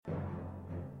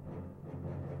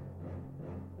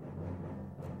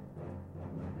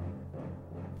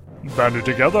banded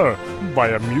together by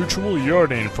a mutual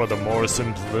yearning for the more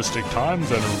simplistic times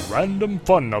and random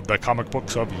fun of the comic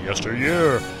books of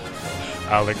yesteryear.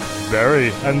 Alec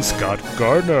Berry and Scott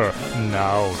Gardner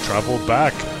now travel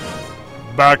back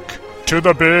to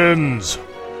the bins.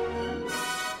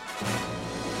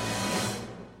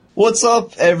 What's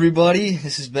up, everybody?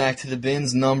 This is Back to the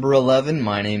Bins number 11.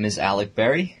 My name is Alec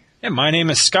Berry. And my name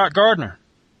is Scott Gardner.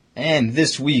 And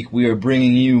this week we are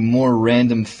bringing you more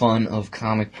random fun of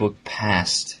comic book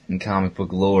past and comic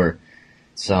book lore.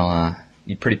 So,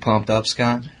 you pretty pumped up,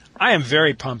 Scott? I am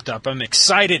very pumped up. I'm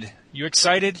excited. You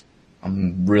excited?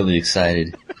 I'm really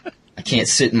excited. I can't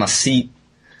sit in my seat.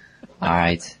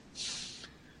 Alright.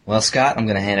 Well, Scott, I'm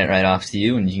going to hand it right off to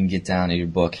you and you can get down to your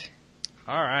book.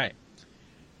 Alright.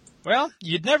 Well,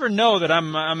 you'd never know that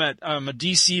I'm a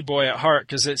DC boy at heart,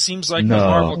 because it seems like the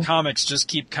Marvel comics just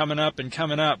keep coming up and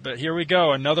coming up. But here we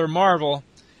go, another Marvel.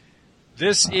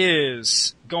 This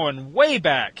is going way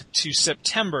back to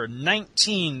September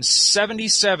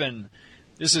 1977.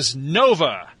 This is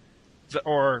Nova,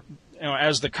 or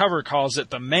as the cover calls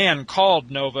it, The Man Called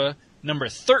Nova, number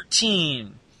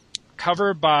 13.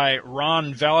 Cover by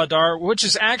Ron Validar, which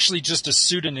is actually just a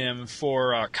pseudonym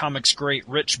for comics great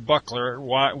Rich Buckler.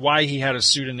 Why he had a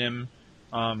pseudonym,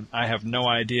 I have no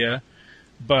idea.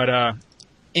 But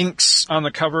inks on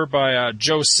the cover by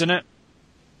Joe Sinnott.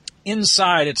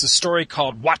 Inside, it's a story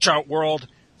called Watch Out World,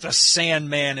 The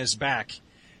Sandman is Back.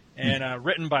 And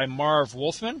written by Marv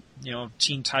Wolfman,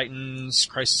 Teen Titans,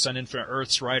 Crisis on Infinite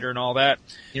Earths writer and all that.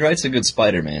 He writes a good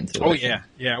Spider-Man, too. Oh, yeah.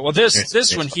 Well,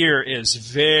 this one here is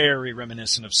very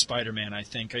reminiscent of Spider-Man, I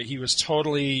think. He was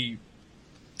totally...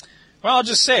 Well, I'll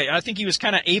just say, I think he was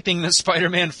kind of aping the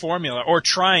Spider-Man formula, or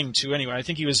trying to, anyway. I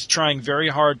think he was trying very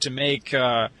hard to make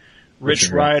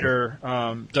Rich Rider,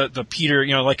 the Peter,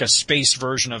 like a space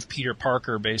version of Peter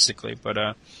Parker, basically.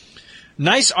 But...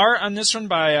 nice art on this one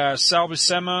by Sal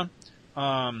Buscema.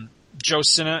 Joe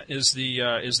Sinnott is the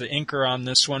inker on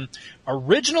this one.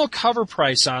 Original cover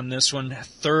price on this one,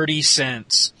 30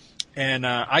 cents. And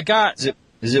I got...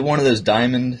 Is it one of those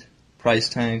diamond price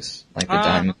tags? Like the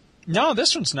diamond? No,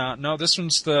 this one's not. No, this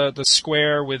one's the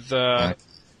square with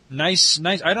nice...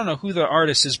 I don't know who the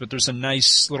artist is, but there's a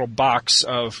nice little box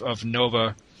of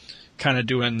Nova kind of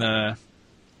doing the...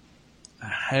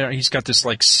 He's got this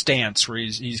like stance where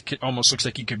he's almost looks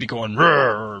like he could be going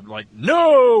 "Rrr," or like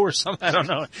no or something. I don't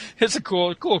know. It's a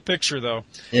cool picture though.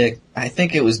 Yeah, I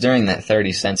think it was during that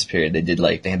 30 cents period they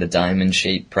had the diamond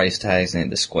shaped price tags and they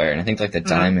had the square, and I think like the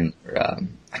diamond.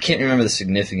 I can't remember the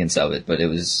significance of it, but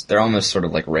they're almost sort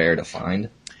of like rare to find.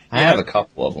 I have a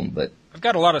couple of them, but. I've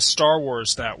got a lot of Star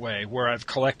Wars that way, where I've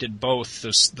collected both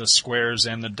the squares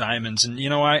and the diamonds, and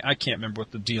I can't remember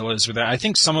what the deal is with that. I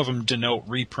think some of them denote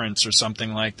reprints or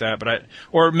something like that, but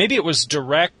or maybe it was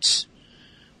direct.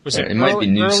 Was it might be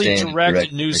newsstand, early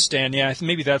direct newsstand? Yeah,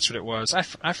 maybe that's what it was. I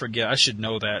forget. I should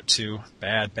know that too.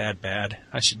 Bad.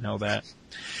 I should know that.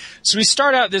 So we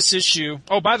start out this issue.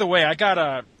 Oh, by the way, I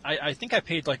think I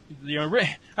paid I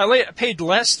paid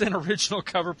less than original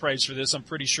cover price for this. I'm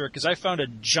pretty sure, because I found a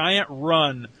giant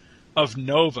run of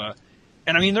Nova,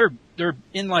 and I mean they're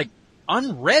in like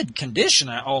unread condition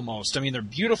almost. I mean they're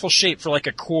beautiful shape for like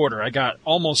a quarter. I got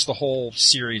almost the whole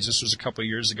series. This was a couple of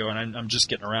years ago, and I'm just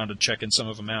getting around to checking some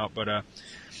of them out. But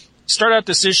start out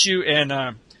this issue,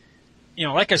 and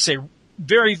like I say,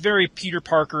 very very Peter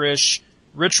Parker-ish.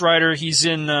 Rich Rider, he's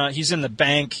in the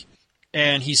bank,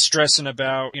 and he's stressing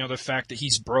about, the fact that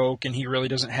he's broke and he really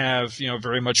doesn't have,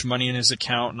 very much money in his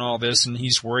account and all this, and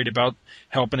he's worried about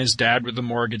helping his dad with the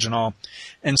mortgage and all.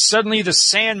 And suddenly the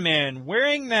Sandman,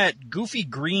 wearing that goofy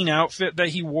green outfit that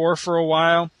he wore for a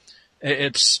while,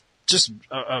 it's just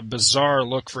a bizarre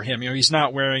look for him. He's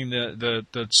not wearing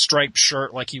the striped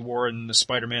shirt like he wore in the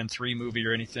Spider-Man 3 movie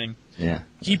or anything. Yeah.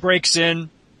 He breaks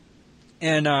in.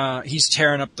 And he's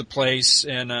tearing up the place,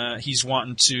 and he's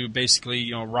wanting to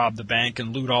basically, rob the bank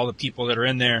and loot all the people that are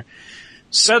in there.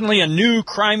 Suddenly, a new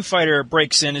crime fighter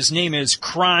breaks in. His name is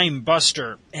Crime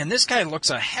Buster, and this guy looks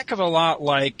a heck of a lot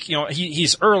like,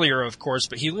 he's earlier, of course,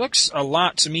 but he looks a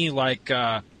lot to me like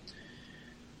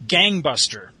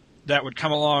Gangbuster that would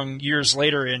come along years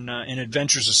later in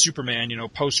Adventures of Superman,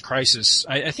 post-Crisis.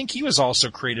 I think he was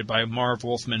also created by Marv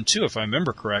Wolfman too, if I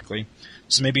remember correctly.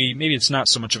 So maybe it's not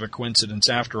so much of a coincidence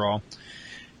after all.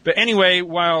 But anyway,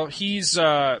 while he's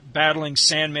battling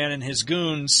Sandman and his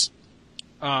goons,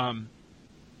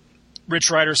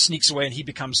 Rich Rider sneaks away and he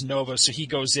becomes Nova. So he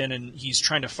goes in and he's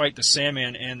trying to fight the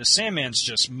Sandman, and the Sandman's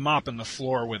just mopping the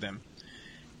floor with him.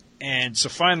 And so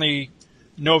finally,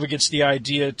 Nova gets the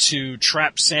idea to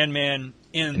trap Sandman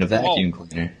in a vacuum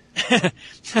cleaner.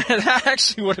 That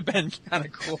actually would have been kind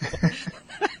of cool.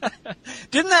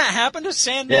 Didn't that happen to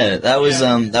Sandman? Yeah, that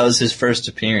was his first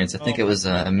appearance. I think it was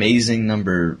Amazing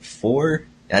number 4.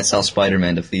 That's how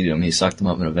Spider-Man defeated him. He sucked him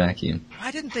up in a vacuum.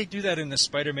 Why didn't they do that in the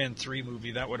Spider-Man 3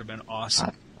 movie? That would have been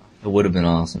awesome. It would have been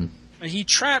awesome. He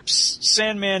traps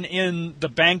Sandman in the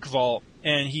bank vault,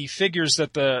 and he figures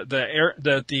that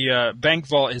the bank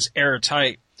vault is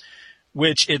airtight,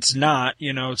 which it's not.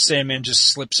 Sandman just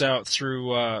slips out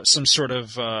through some sort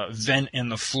of vent in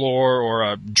the floor or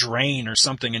a drain or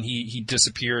something, and he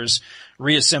disappears,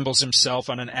 reassembles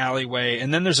himself on an alleyway,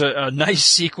 and then there's a nice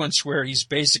sequence where he's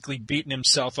basically beating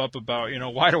himself up about,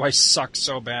 why do I suck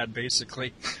so bad,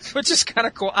 basically, which is kind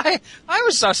of cool. I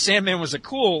always thought Sandman was a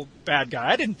cool bad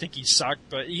guy. I didn't think he sucked,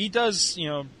 but he does,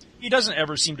 he doesn't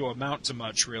ever seem to amount to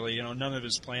much, really. None of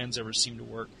his plans ever seem to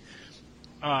work.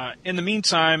 In the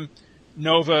meantime,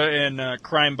 Nova and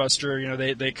Crime Buster,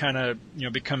 they kind of,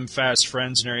 become fast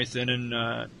friends and everything,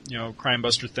 and, Crime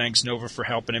Buster thanks Nova for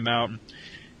helping him out.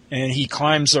 And he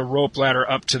climbs a rope ladder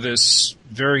up to this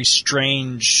very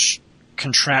strange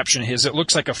contraption of his. It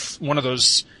looks like one of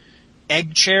those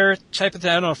egg chair type of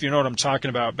thing. I don't know if you know what I'm talking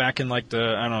about. Back in it was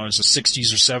the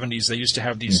 60s or 70s, they used to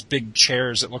have these big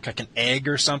chairs that look like an egg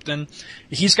or something.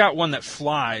 He's got one that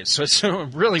flies, so it's a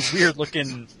really weird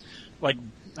looking,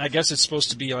 I guess it's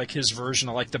supposed to be like his version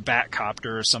of like the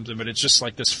Batcopter or something, but it's just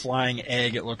like this flying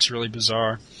egg. It looks really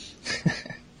bizarre.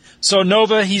 So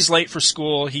Nova, he's late for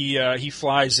school. He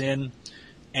flies in,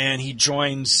 and he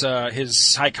joins his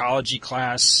psychology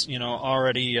class,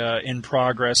 already in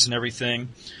progress and everything.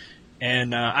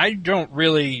 And I don't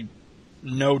really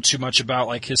know too much about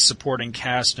like his supporting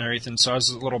cast and everything, so I was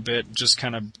a little bit just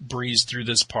kind of breezed through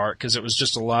this part because it was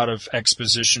just a lot of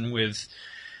exposition with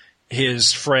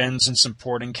his friends and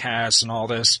supporting cast and all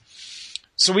this.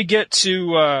 So we get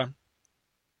to,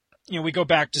 we go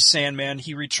back to Sandman.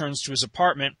 He returns to his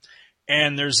apartment,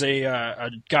 and there's a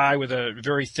guy with a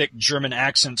very thick German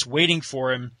accent waiting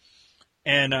for him.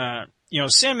 And,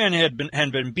 Sandman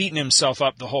had been beating himself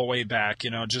up the whole way back,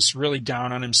 just really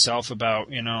down on himself about,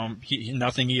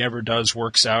 nothing he ever does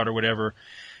works out or whatever.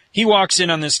 He walks in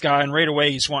on this guy, and right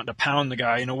away he's wanting to pound the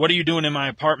guy. What are you doing in my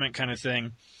apartment kind of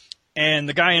thing. And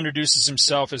the guy introduces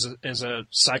himself as a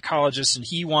psychologist, and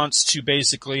he wants to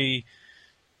basically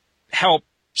help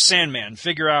Sandman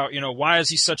figure out, why is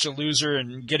he such a loser,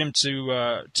 and get him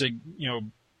to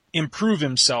improve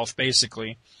himself,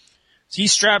 basically. So he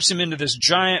straps him into this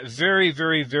giant, very,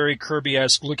 very, very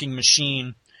Kirby-esque looking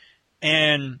machine,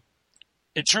 and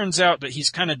it turns out that he's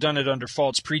kind of done it under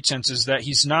false pretenses, that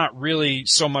he's not really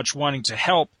so much wanting to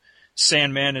help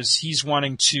Sandman as he's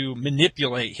wanting to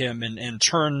manipulate him and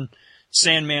turn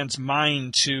Sandman's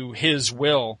mind to his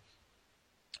will.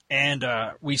 And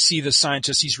we see the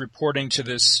scientist, he's reporting to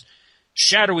this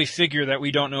shadowy figure that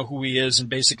we don't know who he is, and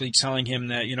basically telling him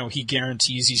that, he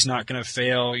guarantees he's not going to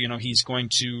fail. He's going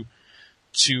to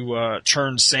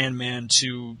turn Sandman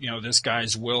to, this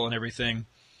guy's will and everything.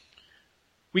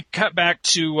 We cut back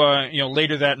to,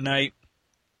 later that night.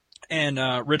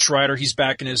 And Rich Rider, he's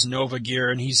back in his Nova gear,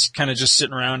 and he's kind of just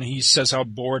sitting around, and he says how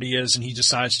bored he is, and he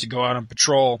decides to go out on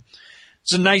patrol.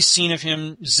 It's a nice scene of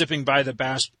him zipping by the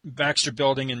Baxter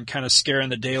building and kind of scaring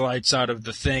the daylights out of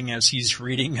the Thing as he's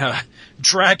reading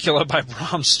Dracula by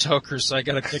Bram Stoker, so I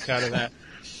got a kick out of that.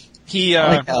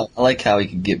 I like how he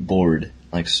could get bored.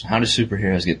 Like, how do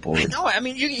superheroes get bored? No,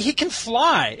 he can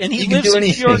fly, and he lives in New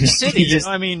York City.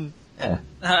 Yeah.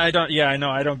 I know.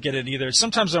 I don't get it either.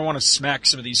 Sometimes I want to smack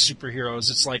some of these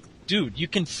superheroes. It's like, dude, you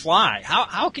can fly.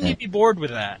 How can you be bored with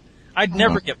that? I'd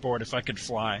never get bored if I could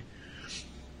fly.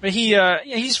 But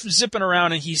he's zipping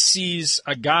around, and he sees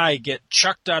a guy get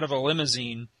chucked out of a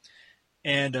limousine,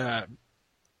 and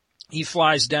he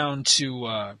flies down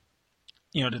to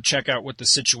to check out what the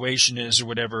situation is or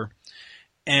whatever.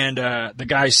 And the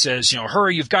guy says,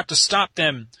 hurry, you've got to stop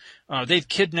them. They've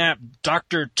kidnapped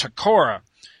Dr. Takora.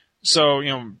 So,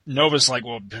 Nova's like,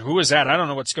 well, who is that? I don't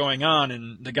know what's going on.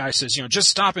 And the guy says, just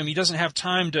stop him. He doesn't have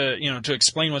time to, to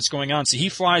explain what's going on. So he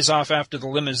flies off after the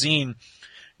limousine.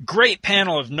 Great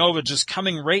panel of Nova just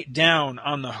coming right down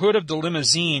on the hood of the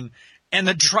limousine, and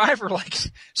the driver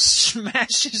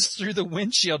smashes through the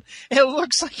windshield. It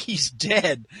looks like he's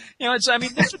dead.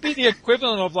 This would be the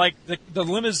equivalent of like the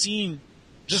limousine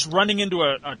just running into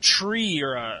a tree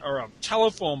or a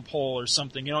telephone pole or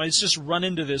something. It's just run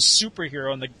into this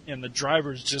superhero, and the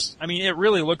driver's just, it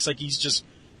really looks like he's just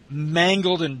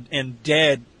mangled and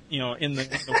dead,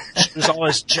 there's all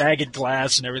this jagged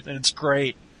glass and everything. It's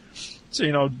great.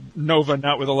 So, Nova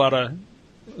not with a lot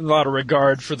of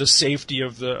regard for the safety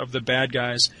of the bad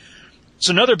guys.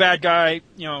 So another bad guy,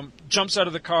 jumps out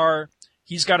of the car.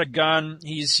 he's got a gun.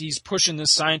 He's pushing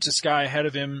this scientist guy ahead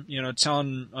of him,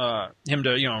 telling him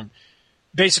to,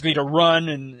 basically to run,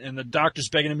 and the doctor's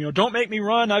begging him, don't make me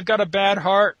run. I've got a bad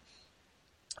heart.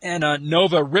 And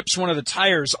Nova rips one of the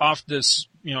tires off this,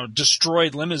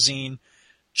 destroyed limousine,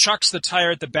 chucks the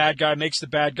tire at the bad guy, makes the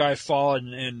bad guy fall,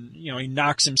 and he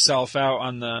knocks himself out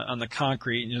on the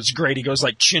concrete. And it's great. He goes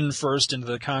like chin first into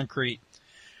the concrete.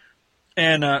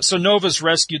 And so Nova's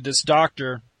rescued this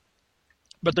doctor,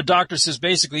 but the doctor says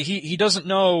basically he doesn't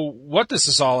know what this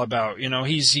is all about.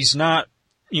 He's not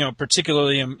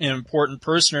particularly an important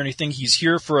person or anything. He's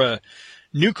here for a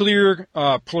nuclear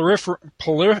I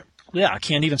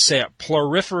can't even say it.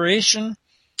 Proliferation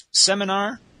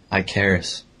seminar.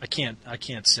 Icarus. I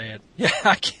can't say it.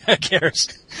 Yeah, Icarus.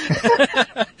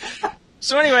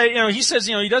 So anyway, he says,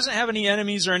 he doesn't have any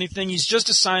enemies or anything. He's just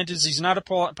a scientist. He's not a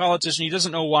politician. He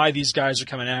doesn't know why these guys are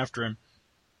coming after him.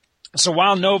 So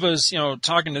while Nova's,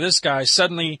 talking to this guy,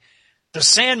 suddenly the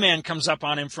Sandman comes up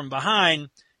on him from behind,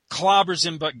 clobbers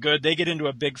him but good. They get into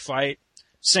a big fight.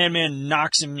 Sandman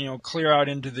knocks him, clear out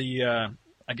into the,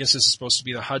 I guess this is supposed to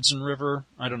be the Hudson River.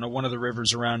 I don't know, one of the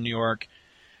rivers around New York.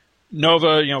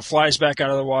 Nova, flies back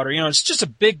out of the water. It's just a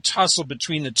big tussle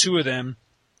between the two of them.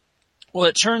 Well,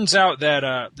 it turns out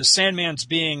that the Sandman's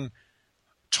being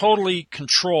totally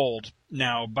controlled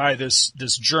now by this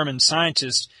German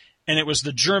scientist, and it was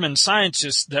the German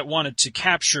scientist that wanted to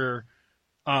capture,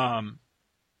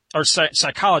 or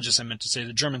psychologist, I meant to say,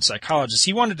 the German psychologist.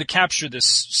 He wanted to capture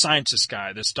this scientist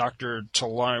guy, this Dr.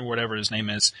 Talar, whatever his name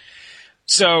is.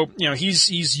 So,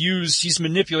 he's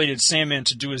manipulated Sandman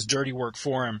to do his dirty work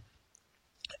for him.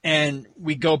 And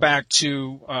we go back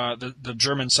to the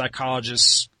German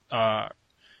psychologist's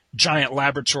giant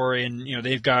laboratory, and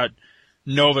they've got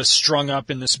Nova strung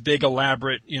up in this big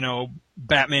elaborate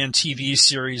Batman TV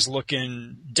series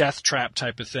looking death trap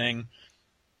type of thing.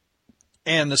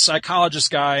 And the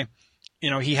psychologist guy,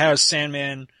 he has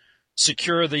Sandman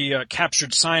secure the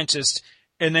captured scientist,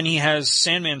 and then he has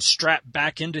Sandman strapped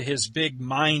back into his big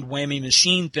mind whammy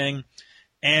machine thing,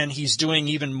 and he's doing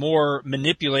even more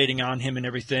manipulating on him and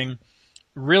everything,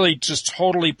 really just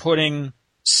totally putting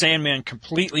Sandman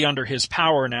completely under his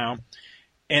power now.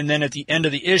 And then at the end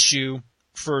of the issue,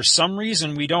 for some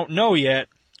reason we don't know yet,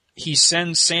 he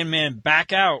sends Sandman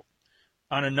back out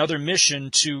on another mission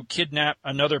to kidnap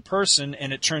another person,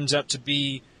 and it turns out to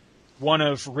be one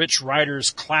of Rich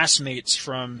Rider's classmates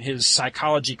from his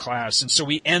psychology class. And so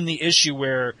we end the issue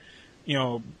where,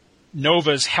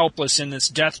 Nova's helpless in this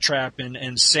death trap,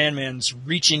 and Sandman's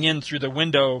reaching in through the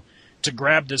window to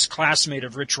grab this classmate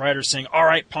of Rich Rider, saying, "All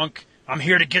right, punk, I'm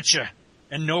here to get you,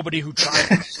 and anybody who tries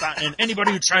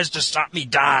to stop me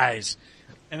dies."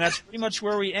 And that's pretty much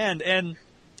where we end. And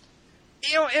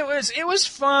it was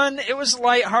fun. It was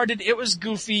lighthearted. It was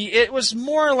goofy. It was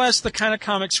more or less the kind of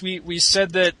comics we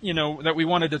said that that we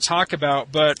wanted to talk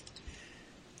about. But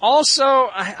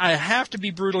also, I have to be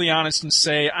brutally honest and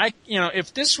say,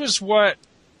 if this was what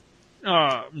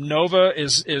Nova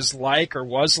is like or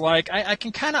was like, I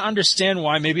can kind of understand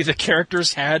why maybe the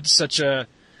characters had such a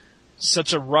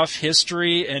rough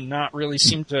history and not really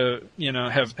seem to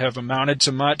have amounted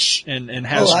to much and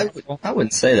has. Well, I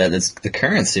wouldn't say that. The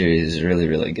current series is really,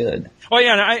 really good. Oh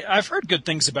yeah, and I've heard good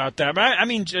things about that. But I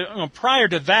mean, prior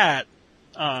to that,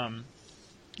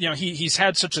 he's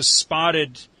had such a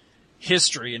spotted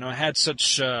history, had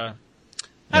such, I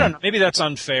don't know, maybe that's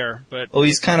unfair, but. Well,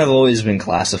 he's kind of always been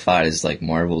classified as like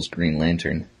Marvel's Green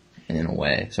Lantern in a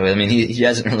way. So, I mean, he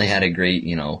hasn't really had a great,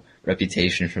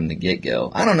 reputation from the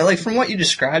get-go. I don't know, like from what you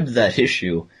described that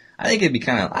issue, I think it'd be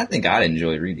I think I'd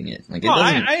enjoy reading it. Like,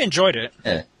 I enjoyed it.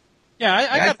 Yeah.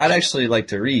 Yeah, I'd actually like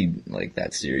to read, like,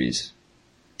 that series.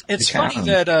 It's funny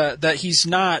that he's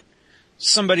not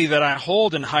somebody that I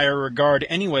hold in higher regard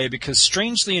anyway, because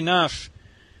strangely enough,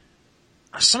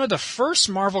 some of the first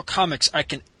Marvel comics I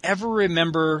can ever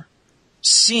remember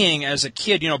seeing as a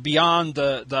kid, beyond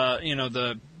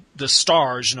the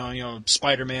stars,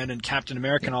 Spider-Man and Captain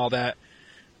America and all that.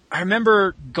 I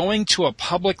remember going to a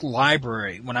public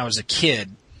library when I was a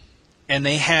kid, and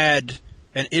they had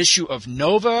an issue of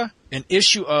Nova, an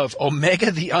issue of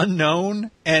Omega the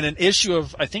Unknown, and an issue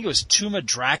of, I think it was Tuma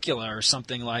Dracula or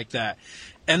something like that.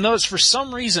 And for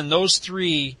some reason, those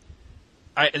three,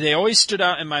 they always stood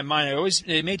out in my mind.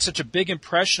 They made such a big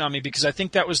impression on me because I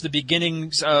think that was the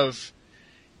beginnings of,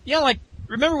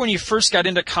 remember when you first got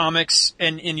into comics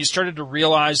and you started to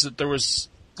realize that there was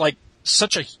like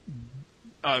such a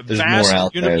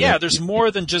vast universe? Yeah, there's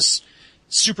more than just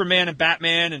Superman and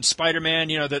Batman and Spider-Man.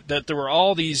 That there were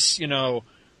all these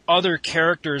other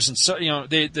characters, and so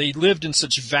they lived in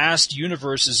such vast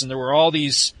universes, and there were all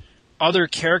these other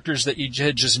characters that you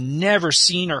had just never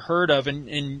seen or heard of,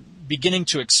 and beginning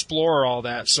to explore all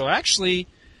that. So actually,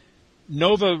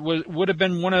 Nova would have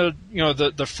been one of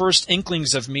the first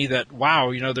inklings of me that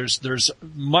wow, there's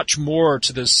much more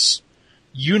to this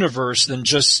universe than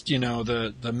just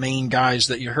the main guys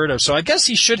that you heard of. So I guess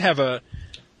he should have a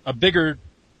bigger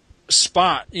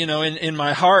spot in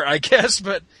my heart, I guess.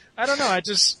 But I don't know.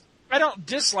 I don't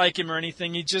dislike him or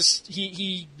anything.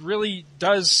 He really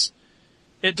does.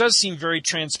 It does seem very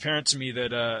transparent to me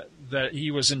that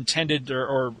he was intended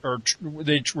or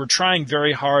they were trying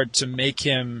very hard to make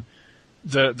him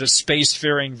the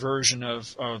spacefaring version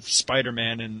of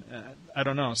Spider-Man, and I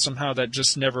don't know, somehow that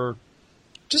just never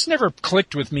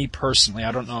clicked with me personally.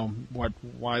 I don't know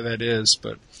why that is,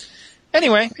 but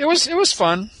anyway, it was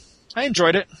fun. I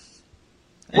enjoyed it.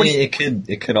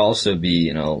 It could also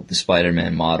be, the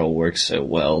Spider-Man model works so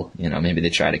well, maybe they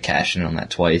try to cash in on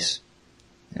that twice,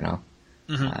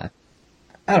 Mm-hmm.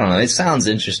 I don't know, it sounds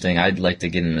interesting. I'd like to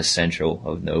get an essential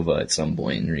of Nova at some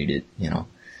point and read it,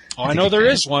 Oh, I know there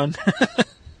is one.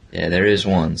 Yeah, there is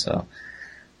one, so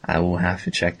I will have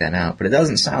to check that out. But it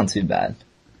doesn't sound too bad.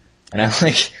 And I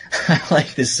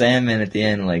like the Sandman at the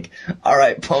end, like, all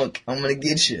right, punk, I'm gonna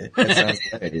get you. That sounds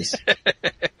hilarious.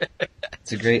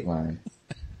 It's a great line.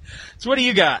 So what do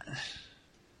you got?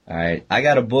 All right, I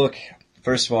got a book.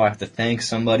 First of all, I have to thank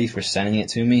somebody for sending it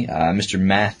to me, Mr.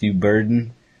 Matthew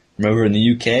Burden from over in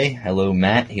the UK. Hello,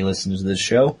 Matt. He listens to this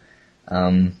show.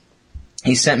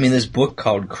 He sent me this book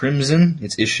called Crimson.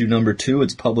 It's issue number 2.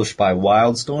 It's published by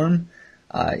Wildstorm.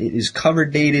 It is cover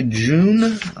dated June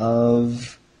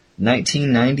of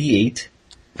 1998.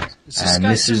 Is this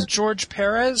got some George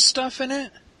Perez stuff in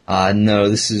it? No,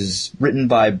 this is written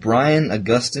by Brian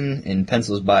Augustin and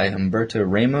pencils by Humberto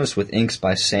Ramos with inks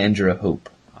by Sandra Hope.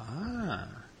 Ah.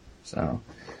 So,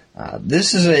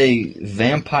 this is a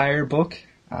vampire book.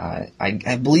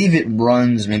 I believe it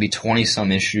runs maybe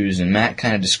 20-some issues, and Matt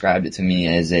kind of described it to me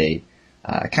as a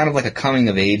kind of like a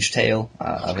coming-of-age tale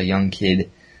of a young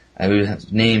kid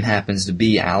whose name happens to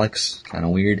be Alex. Kind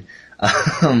of weird.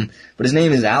 But his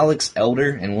name is Alex Elder,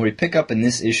 and when we pick up in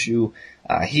this issue,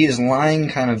 he is lying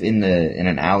kind of in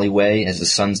an alleyway as the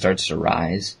sun starts to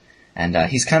rise, and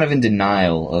he's kind of in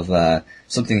denial of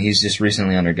something he's just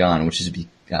recently undergone, which is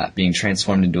being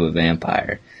transformed into a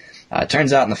vampire. It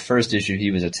turns out in the first issue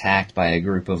he was attacked by a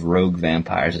group of rogue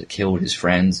vampires that killed his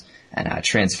friends and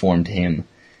transformed him.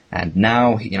 And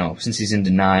now, since he's in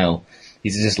denial,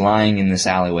 he's just lying in this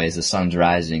alleyway as the sun's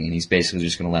rising, and he's basically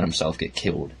just going to let himself get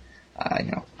killed.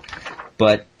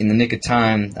 But in the nick of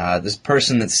time, this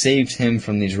person that saved him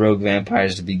from these rogue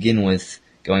vampires to begin with,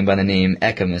 going by the name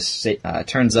Echimus,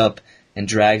 turns up and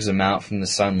drags him out from the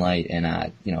sunlight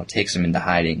and, takes him into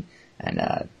hiding.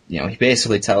 And, he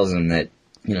basically tells him that,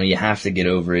 you have to get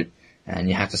over it, and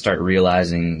you have to start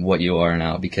realizing what you are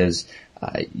now, because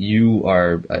you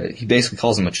are, he basically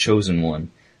calls him a chosen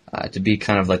one, to be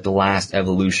kind of like the last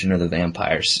evolution of the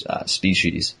vampire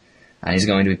species. And he's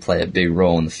going to play a big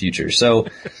role in the future. So,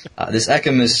 this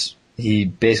Echimus, he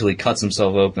basically cuts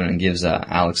himself open and gives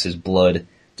Alex his blood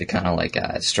to kind of like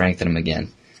strengthen him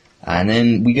again. And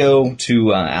then we go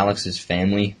to Alex's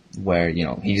family, where,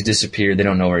 he's disappeared. They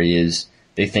don't know where he is.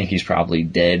 They think he's probably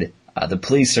dead. The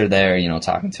police are there,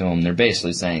 talking to him. They're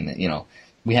basically saying that,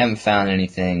 we haven't found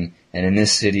anything, and in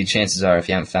this city, chances are if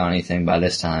you haven't found anything by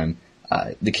this time,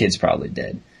 the kid's probably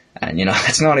dead. And,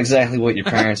 that's not exactly what your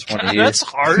parents want to hear. That's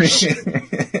harsh.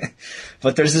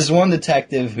 But there's this one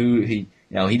detective who, he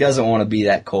doesn't want to be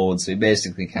that cold, so he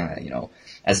basically kind of,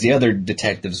 as the other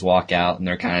detectives walk out, and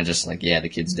they're kind of just like, yeah, the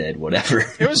kid's dead, whatever.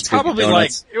 It was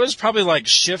probably like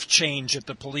shift change at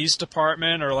the police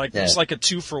department, or it's like a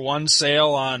 2-for-1 sale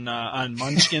on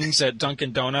Munchkins at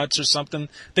Dunkin' Donuts or something.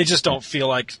 They just don't feel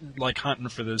like hunting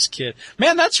for this kid.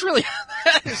 Man, that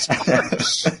is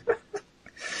harsh.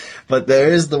 But there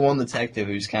is the one detective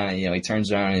who's kind of, he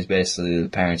turns around and he's basically the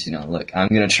parents, look, I'm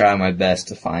going to try my best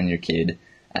to find your kid,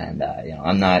 and,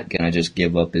 I'm not going to just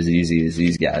give up as easy as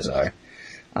these guys are.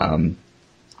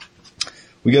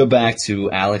 We go back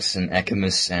to Alex and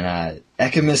Echimus, and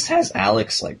Echimus has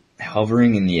Alex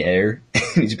hovering in the air.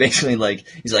 He's basically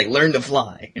he's learn to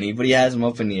fly, but he has him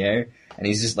up in the air, and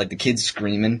he's just the kid's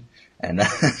screaming, and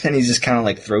then he just kind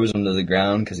of throws him to the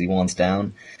ground because he wants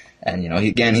down. And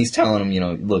he's telling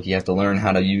him, look, you have to learn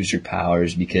how to use your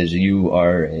powers, because you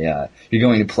are you're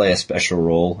going to play a special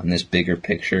role in this bigger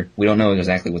picture. We don't know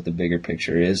exactly what the bigger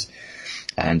picture is.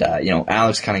 And,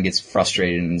 Alex kind of gets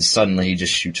frustrated, and suddenly he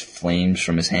just shoots flames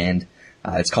from his hand.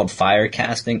 It's called fire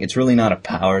casting. It's really not a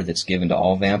power that's given to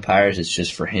all vampires. It's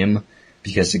just for him,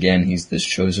 because, again, he's this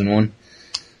chosen one.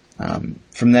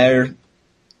 From there,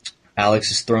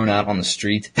 Alex is thrown out on the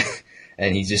street,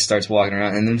 and he just starts walking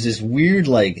around. And there's this weird,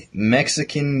 like,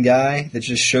 Mexican guy that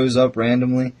just shows up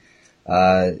randomly.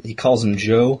 He calls him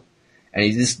Joe.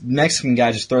 And this Mexican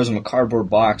guy just throws him a cardboard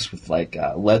box with, like,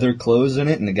 leather clothes in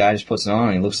it, and the guy just puts it on,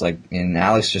 and he looks like, and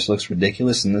Alex just looks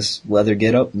ridiculous in this leather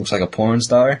getup. Looks like a porn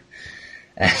star.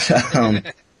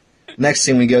 And, next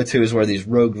thing we go to is where these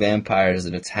rogue vampires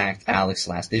that attacked Alex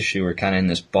last issue are kind of in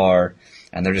this bar,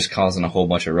 and they're just causing a whole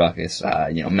bunch of ruckus,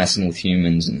 messing with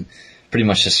humans and pretty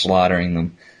much just slaughtering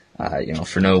them,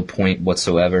 for no point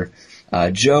whatsoever.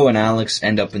 Joe and Alex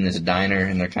end up in this diner,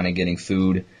 and they're kind of getting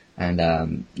food.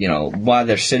 And, while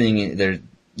they're sitting there,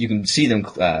 you can see them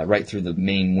right through the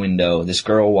main window. This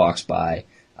girl walks by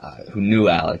who knew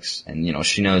Alex, and,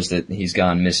 she knows that he's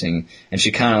gone missing. And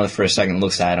she kind of, for a second,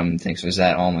 looks at him and thinks, is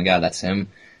that, oh my God, that's him?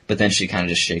 But then she kind of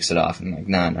just shakes it off and like,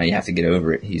 no, you have to get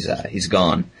over it. He's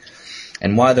gone.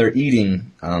 And while they're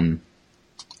eating,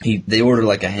 they order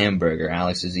like a hamburger.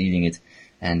 Alex is eating it.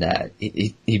 And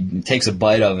he takes a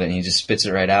bite of it and he just spits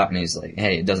it right out, and he's like,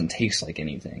 hey, it doesn't taste like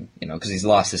anything, because he's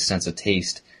lost his sense of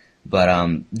taste.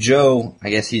 But Joe, I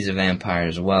guess he's a vampire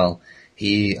as well.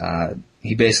 He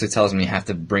basically tells him you have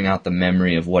to bring out the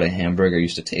memory of what a hamburger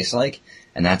used to taste like,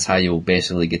 and that's how you'll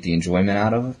basically get the enjoyment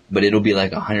out of it. But it'll be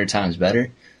like 100 times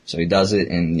better. So he does it,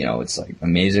 and it's like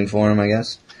amazing for him, I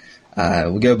guess.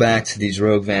 We go back to these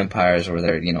rogue vampires where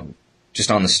they're just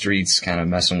on the streets, kind of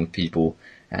messing with people.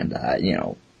 And,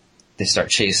 they start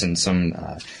chasing some,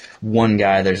 one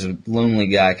guy. There's a lonely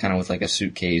guy kind of with like a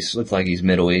suitcase, looks like he's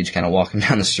middle-aged, kind of walking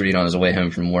down the street on his way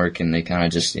home from work, and they kind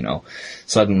of just,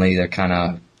 suddenly they're kind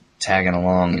of tagging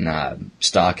along and,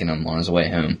 stalking him on his way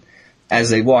home. As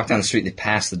they walk down the street, they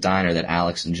pass the diner that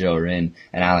Alex and Joe are in,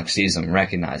 and Alex sees them,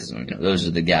 recognizes them. Those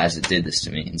are the guys that did this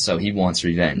to me, and so he wants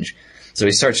revenge. So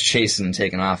he starts chasing and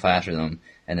taking off after them.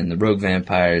 And then the rogue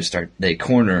vampires they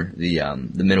corner the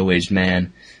middle-aged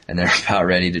man, and they're about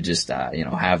ready to just,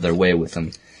 have their way with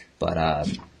him. But,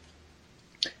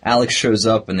 Alex shows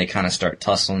up and they kind of start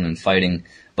tussling and fighting,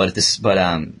 but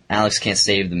Alex can't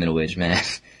save the middle-aged man.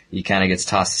 He kind of gets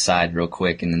tossed aside real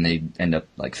quick, and then they end up,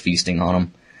 like, feasting on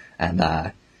him.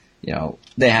 And,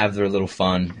 they have their little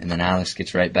fun, and then Alex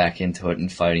gets right back into it and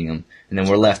fighting him. And then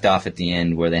we're left off at the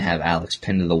end where they have Alex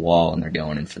pinned to the wall and they're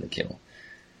going in for the kill.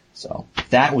 So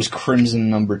that was Crimson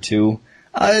number 2.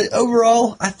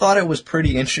 Overall, I thought it was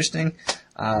pretty interesting.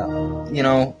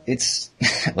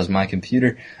 It was my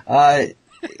computer.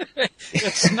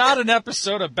 It's not an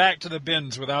episode of Back to the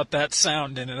Bins without that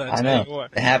sound in it. I know.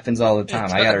 It happens all the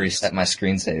time. I gotta reset my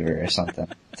screensaver or something.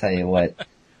 I'll tell you what.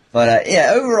 But,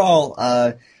 overall,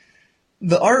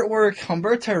 the artwork,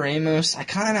 Humberto Ramos, I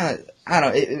don't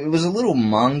know, it was a little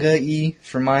manga-y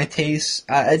for my taste.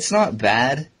 It's not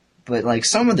bad. But, like,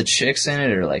 some of the chicks in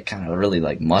it are, like, kind of really,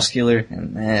 like, muscular,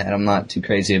 and I'm not too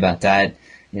crazy about that.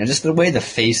 Just the way the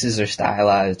faces are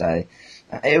stylized,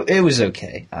 it was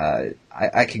okay.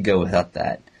 I could go without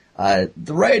that.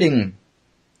 The writing,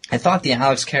 I thought the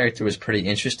Alex character was pretty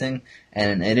interesting,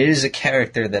 and it is a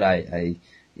character that I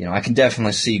can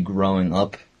definitely see growing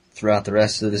up throughout the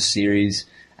rest of the series,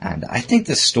 and I think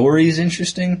the story is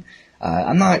interesting.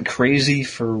 I'm not crazy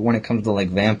for when it comes to, like,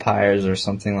 vampires or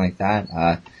something like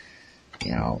that.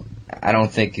 I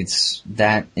don't think it's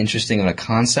that interesting of a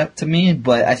concept to me,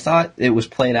 but I thought it was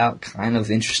played out kind of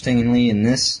interestingly in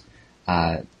this.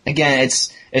 Again,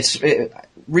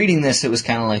 reading this, it was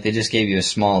kind of like they just gave you a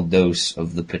small dose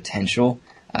of the potential,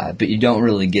 but you don't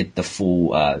really get the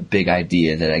full, big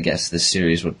idea that I guess this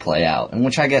series would play out, and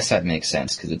which I guess that makes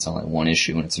sense because it's only one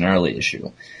issue and it's an early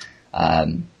issue. I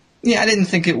didn't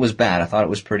think it was bad. I thought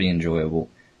it was pretty enjoyable,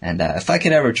 and if I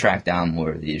could ever track down more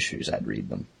of the issues, I'd read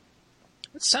them.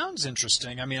 It sounds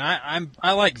interesting. I mean,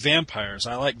 I like vampires.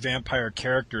 I like vampire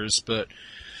characters, but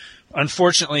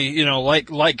unfortunately,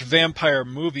 like vampire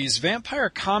movies, vampire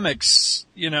comics,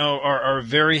 are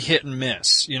very hit and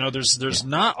miss. There's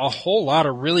not a whole lot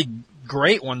of really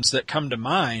great ones that come to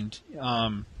mind.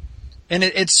 And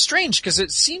it's strange because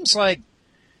it seems like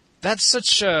that's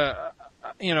such a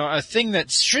thing that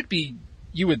should be,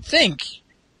 you would think,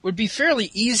 would be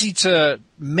fairly easy to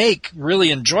make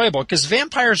really enjoyable because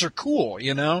vampires are cool,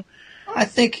 I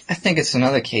think it's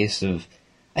another case of,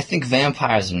 I think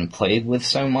vampires have been played with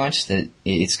so much that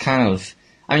it's kind of,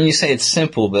 you say it's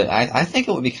simple, but I think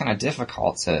it would be kind of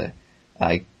difficult to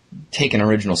take an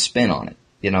original spin on it,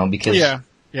 because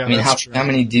how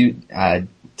many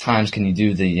times can you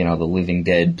do the Living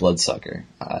Dead bloodsucker?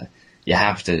 You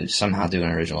have to somehow do an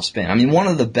original spin. One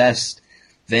of the best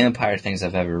vampire things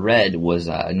I've ever read was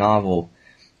a novel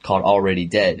called Already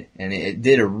Dead, and it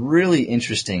did a really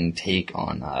interesting take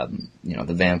on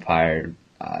the vampire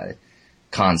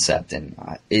concept, and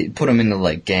it put them into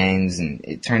like gangs, and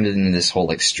it turned it into this whole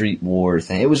like street war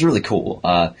thing. It was really cool.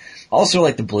 Also,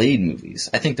 like the Blade movies.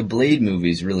 I think the Blade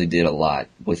movies really did a lot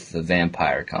with the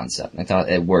vampire concept. I thought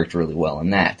it worked really well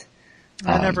in that.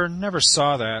 I never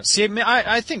saw that. See,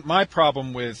 I think my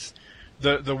problem with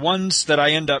the ones that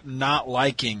I end up not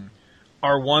liking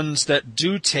are ones that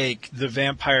do take the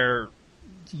vampire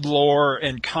lore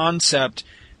and concept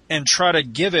and try to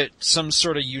give it some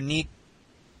sort of unique,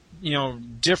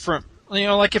 different,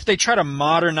 like if they try to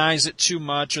modernize it too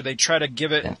much, or they try to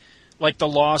give it like the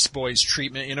Lost Boys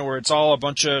treatment, where it's all a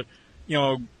bunch of,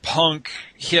 punk,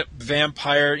 hip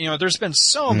vampire. There's been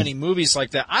so many movies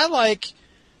like that. I like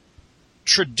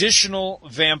traditional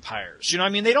vampires.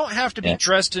 They don't have to be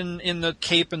dressed in the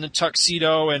cape and the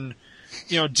tuxedo and,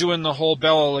 doing the whole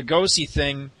Bela Lugosi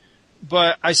thing.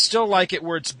 But I still like it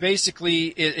where it's basically,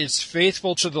 it's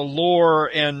faithful to the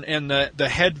lore, and the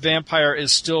head vampire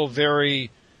is still very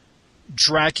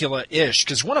Dracula-ish.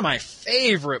 Because one of my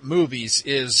favorite movies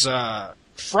is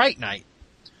Fright Night.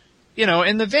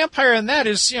 And the vampire in that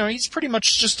is, he's pretty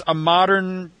much just a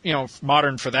modern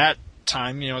for that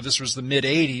time. This was the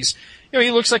mid-'80s.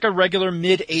 He looks like a regular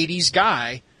mid-'80s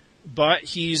guy, but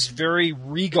he's very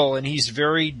regal and he's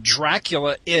very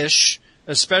Dracula-ish.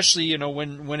 Especially,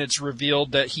 when it's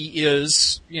revealed that he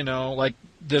is, like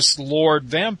this Lord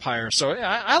vampire. So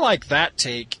I like that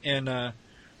take. And, and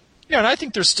I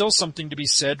think there's still something to be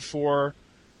said for,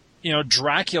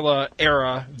 Dracula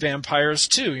era vampires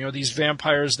too. These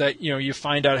vampires that, you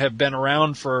find out have been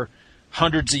around for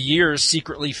hundreds of years,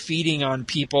 secretly feeding on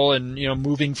people and,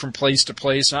 moving from place to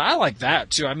place. And I like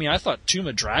that too. I thought Tomb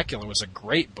of Dracula was a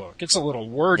great book. It's a little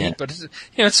wordy, but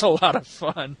it's a lot of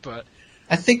fun, but.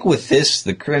 I think with this,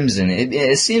 the Crimson,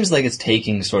 it seems like it's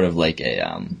taking sort of like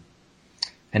an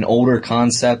older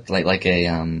concept, like a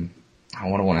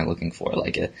what am I looking for?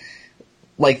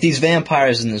 Like these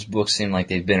vampires in this book seem like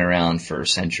they've been around for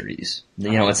centuries.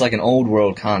 It's like an old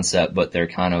world concept, but they're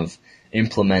kind of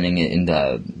implementing it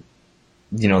into,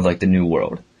 like the new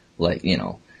world.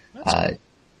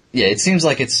 It seems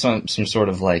like it's some sort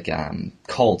of like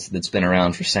cult that's been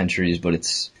around for centuries, but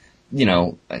it's.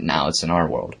 Now it's in our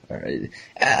world. I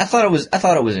thought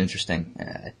it was interesting.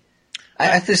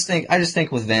 I just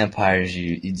think with vampires,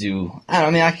 you do.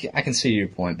 I can see your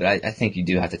point, but I think you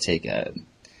do have to take an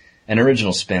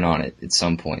original spin on it at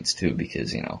some points too,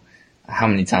 because how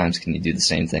many times can you do the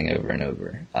same thing over and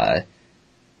over?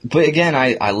 But again,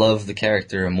 I love the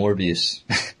character of Morbius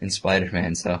in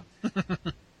Spider-Man, so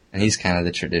and he's kind of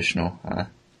the traditional.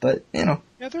 But, Yeah,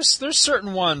 there's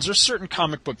certain ones. There's certain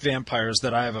comic book vampires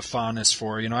that I have a fondness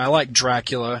for. I like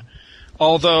Dracula.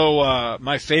 Although,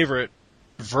 my favorite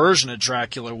version of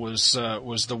Dracula was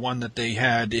the one that they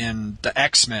had in the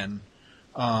X-Men.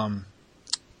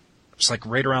 It's like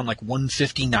right around like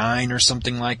 159 or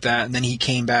something like that. And then he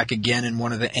came back again in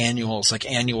one of the annuals, like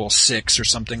Annual 6 or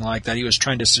something like that. He was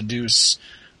trying to seduce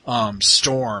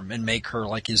Storm and make her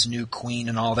like his new queen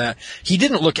and all that. He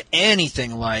didn't look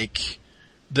anything like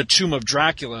the Tomb of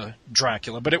Dracula,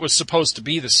 but it was supposed to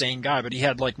be the same guy, but he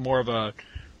had like more of a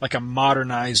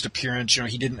modernized appearance.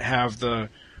 He didn't have the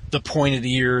pointed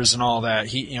ears and all that.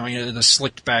 He the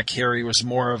slicked back hair. He was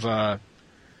more of a,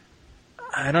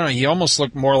 I don't know, he almost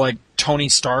looked more like Tony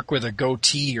Stark with a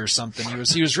goatee or something.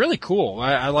 He was really cool.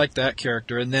 I liked that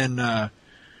character. And then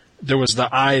there was the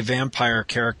Eye Vampire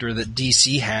character that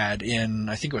DC had in,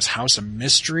 I think it was House of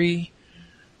Mystery,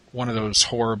 one of those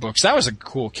horror books. That was a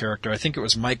cool character. I think it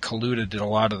was Mike Kaluta did a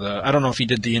lot of I don't know if he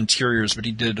did the interiors, but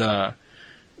he did the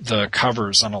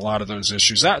covers on a lot of those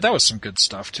issues. That was some good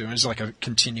stuff too. It was like a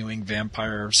continuing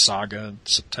vampire saga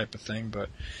type of thing. But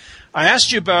I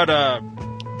asked you about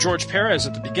George Perez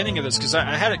at the beginning of this because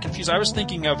I had it confused. I was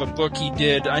thinking of a book he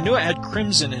did. I knew it had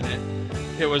Crimson in it.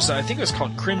 I think it was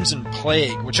called Crimson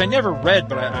Plague, which I never read,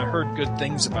 but I heard good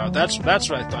things about. That's what I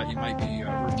thought you might be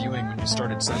reviewing when you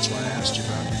started, so that's why I asked you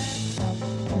about it.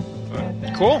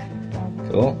 But, cool.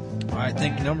 I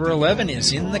think number 11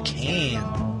 is in the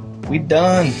can. We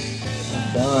done.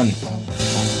 Done.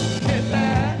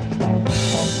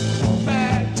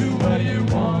 Back to where you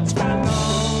once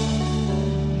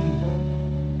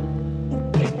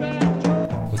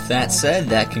With that said,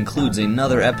 that concludes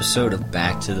another episode of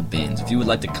Back to the Bins. If you would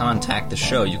like to contact the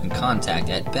show, you can contact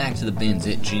at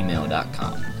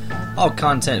backtothebins@gmail.com. All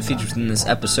content featured within this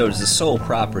episode is the sole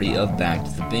property of Back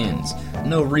to the Bins.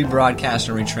 No rebroadcast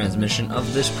or retransmission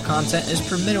of this content is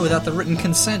permitted without the written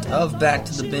consent of Back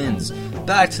to the Bins.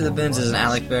 Back to the Bins is an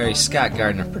Alec Berry, Scott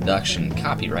Gardner production,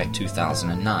 copyright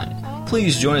 2009.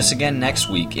 Please join us again next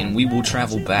week, and we will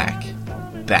travel back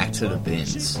to the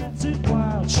bins.